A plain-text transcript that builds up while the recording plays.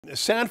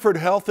Sanford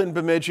Health in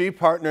Bemidji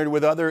partnered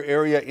with other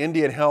area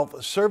Indian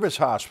Health Service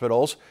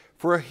hospitals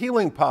for a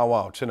healing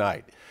powwow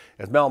tonight.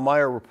 As Mel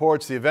Meyer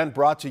reports, the event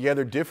brought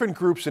together different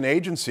groups and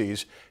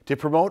agencies to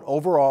promote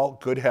overall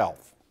good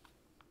health.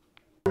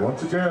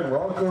 Once again,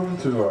 welcome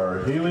to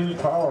our healing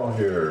powwow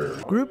here.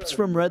 Groups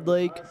from Red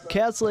Lake,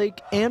 Cass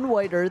Lake, and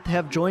White Earth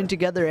have joined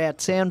together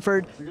at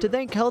Sanford to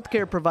thank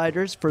healthcare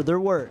providers for their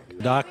work.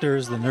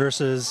 Doctors, the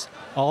nurses,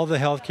 all the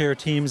healthcare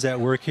teams that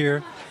work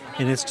here,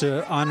 and it's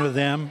to honor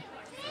them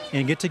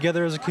and get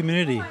together as a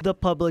community. The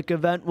public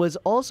event was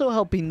also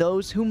helping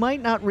those who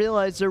might not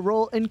realize their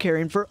role in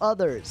caring for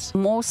others.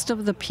 Most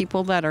of the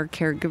people that are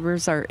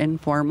caregivers are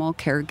informal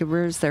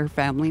caregivers, they're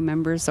family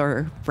members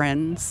or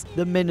friends.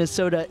 The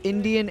Minnesota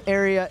Indian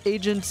Area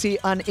Agency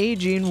on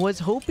Aging was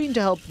hoping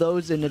to help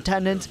those in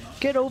attendance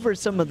get over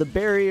some of the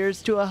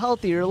barriers to a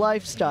healthier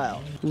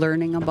lifestyle.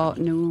 Learning about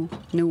new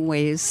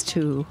ways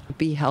to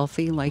be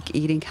healthy, like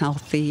eating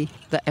healthy,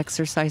 the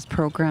exercise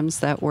programs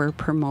that we're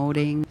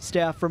promoting.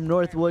 Staff from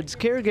Northwood's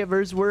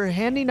caregivers were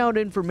handing out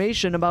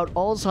information about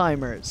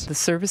Alzheimer's. The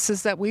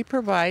services that we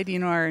provide,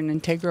 are an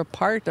integral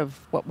part of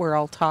what we're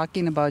all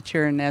talking about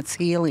here, and that's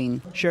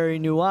healing. Sherry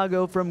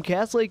Nuago from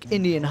Cass Lake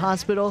Indian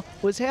Hospital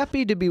was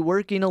happy to be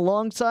working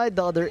alongside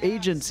the other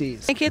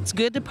agencies. I think it's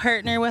good to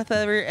partner with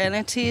other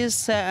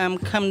entities to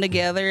come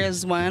together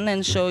as one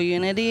and show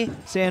unity.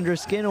 Sandra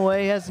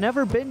Skinaway has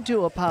never been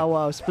to a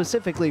powwow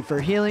specifically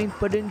for healing,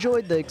 but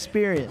enjoyed the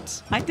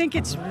experience. I think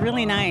it's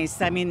really nice.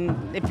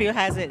 It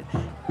has a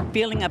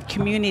feeling of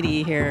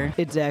community here.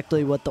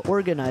 Exactly what the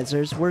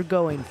organizers were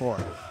going for.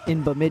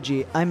 In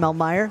Bemidji, I'm Mel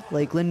Meyer,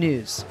 Lakeland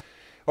News.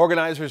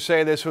 Organizers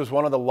say this was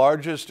one of the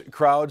largest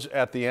crowds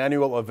at the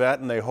annual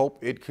event, and they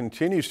hope it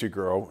continues to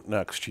grow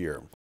next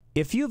year.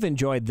 If you've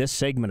enjoyed this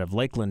segment of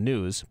Lakeland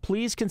News,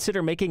 please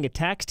consider making a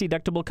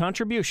tax-deductible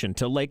contribution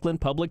to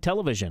Lakeland Public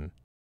Television.